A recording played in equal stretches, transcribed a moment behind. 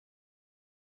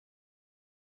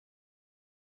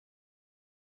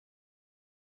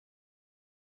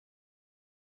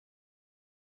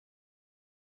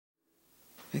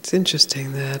It's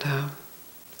interesting that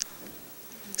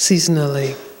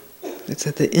seasonally, it's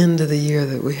at the end of the year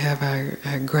that we have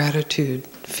our gratitude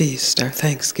feast, our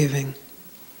Thanksgiving.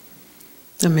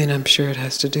 I mean, I'm sure it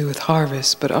has to do with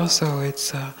harvest, but also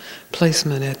it's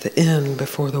placement at the end,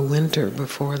 before the winter,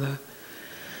 before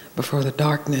the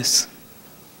darkness.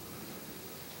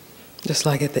 Just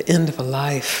like at the end of a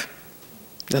life,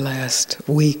 the last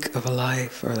week of a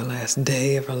life, or the last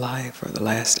day of a life, or the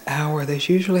last hour, there's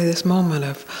usually this moment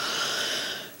of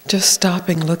just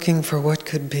stopping, looking for what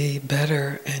could be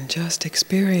better, and just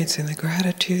experiencing the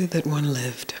gratitude that one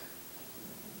lived.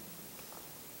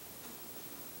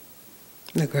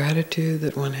 The gratitude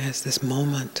that one has this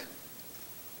moment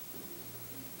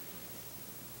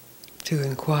to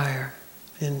inquire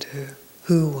into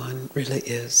who one really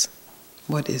is.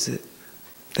 What is it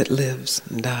that lives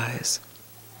and dies?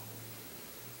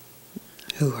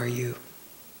 Who are you?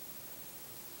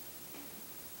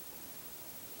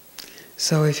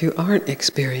 So if you aren't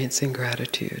experiencing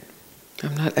gratitude,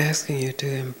 I'm not asking you to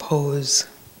impose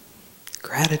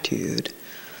gratitude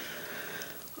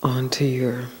onto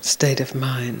your state of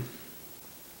mind,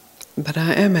 but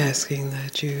I am asking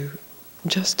that you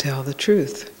just tell the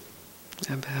truth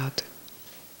about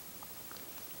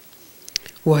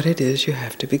what it is you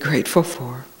have to be grateful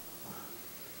for.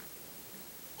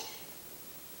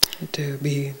 To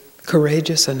be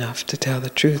courageous enough to tell the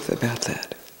truth about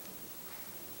that.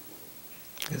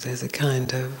 Because there's a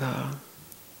kind of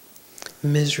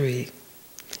misery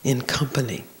in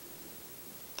company,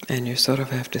 and you sort of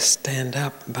have to stand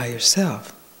up by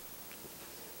yourself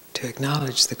to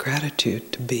acknowledge the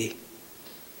gratitude to be,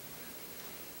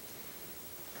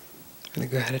 the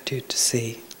gratitude to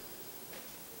see,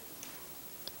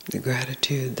 the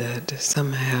gratitude that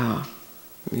somehow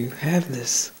you have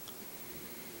this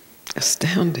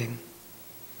astounding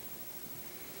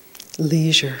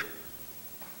leisure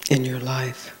in your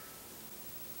life,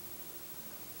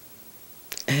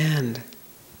 and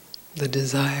the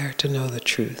desire to know the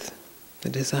truth, the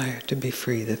desire to be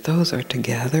free, that those are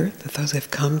together, that those have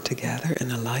come together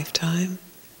in a lifetime.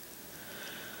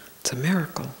 It's a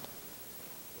miracle.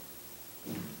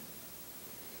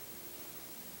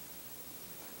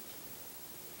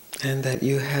 And that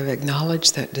you have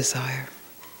acknowledged that desire,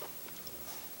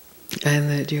 and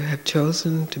that you have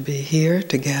chosen to be here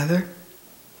together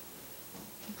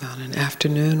on an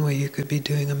afternoon where you could be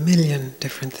doing a million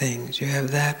different things. You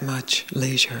have that much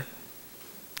leisure.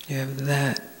 You have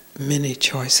that many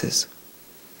choices.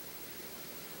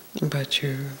 But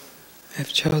you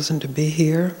have chosen to be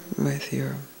here with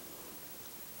your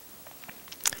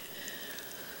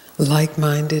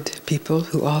like-minded people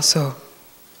who also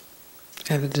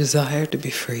have a desire to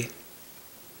be free,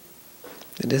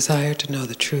 the desire to know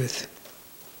the truth,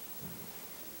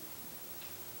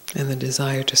 and the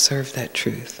desire to serve that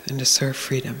truth and to serve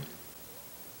freedom,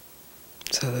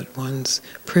 so that one's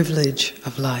privilege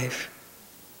of life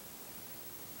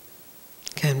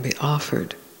can be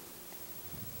offered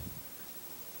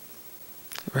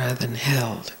rather than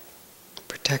held,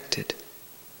 protected,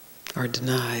 or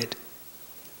denied,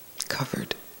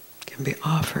 covered, can be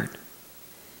offered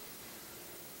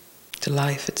to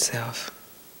life itself.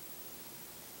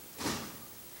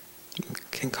 You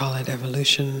can call it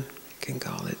evolution, you can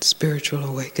call it spiritual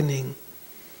awakening.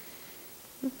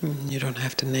 You don't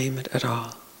have to name it at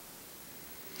all,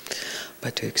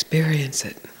 but to experience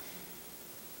it,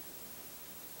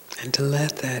 and to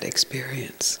let that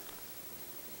experience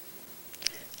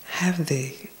have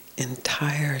the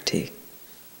entirety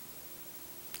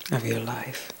of your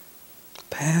life,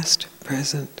 past,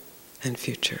 present, and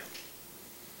future.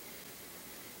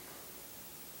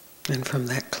 And from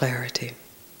that clarity,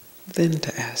 then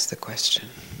to ask the question,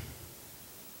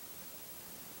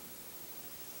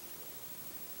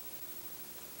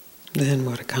 then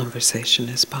what a conversation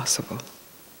is possible,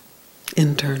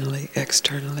 internally,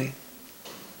 externally,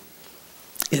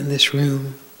 in this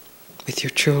room, with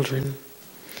your children,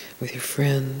 with your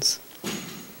friends,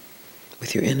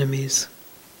 with your enemies.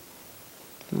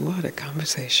 What a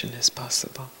conversation is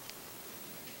possible.